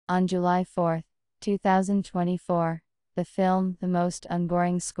On July 4, 2024, the film The Most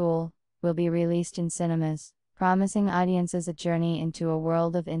Unboring School will be released in cinemas, promising audiences a journey into a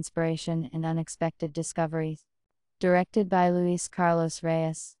world of inspiration and unexpected discoveries. Directed by Luis Carlos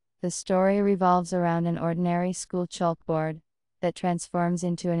Reyes, the story revolves around an ordinary school chalkboard that transforms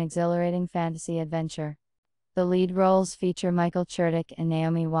into an exhilarating fantasy adventure. The lead roles feature Michael Chertok and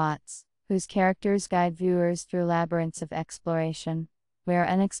Naomi Watts, whose characters guide viewers through labyrinths of exploration, where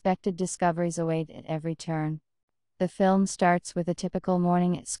unexpected discoveries await at every turn. The film starts with a typical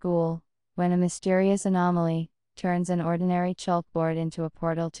morning at school, when a mysterious anomaly turns an ordinary chalkboard into a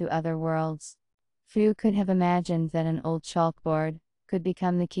portal to other worlds. Few could have imagined that an old chalkboard could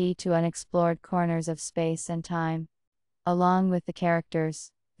become the key to unexplored corners of space and time. Along with the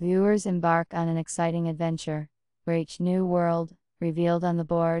characters, viewers embark on an exciting adventure, where each new world, revealed on the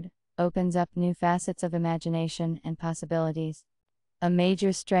board, opens up new facets of imagination and possibilities. A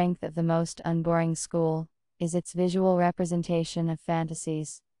major strength of The Most Unboring School is its visual representation of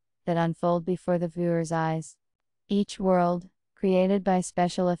fantasies that unfold before the viewer's eyes. Each world, created by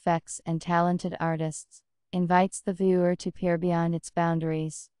special effects and talented artists, invites the viewer to peer beyond its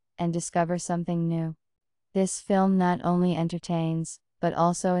boundaries and discover something new. This film not only entertains, but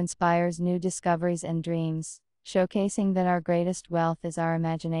also inspires new discoveries and dreams, showcasing that our greatest wealth is our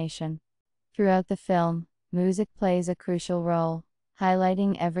imagination. Throughout the film, music plays a crucial role,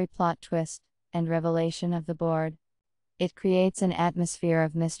 highlighting every plot twist and revelation of the board. It creates an atmosphere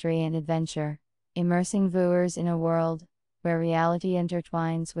of mystery and adventure, immersing viewers in a world where reality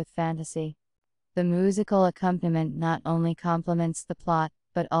intertwines with fantasy. The musical accompaniment not only complements the plot,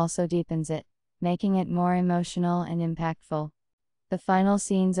 but also deepens it, making it more emotional and impactful. The final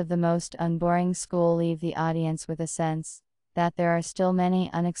scenes of The Most Unboring School leave the audience with a sense that there are still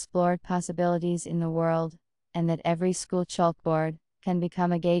many unexplored possibilities in the world, and that every school chalkboard can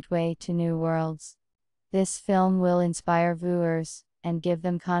become a gateway to new worlds. This film will inspire viewers and give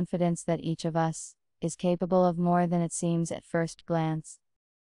them confidence that each of us is capable of more than it seems at first glance.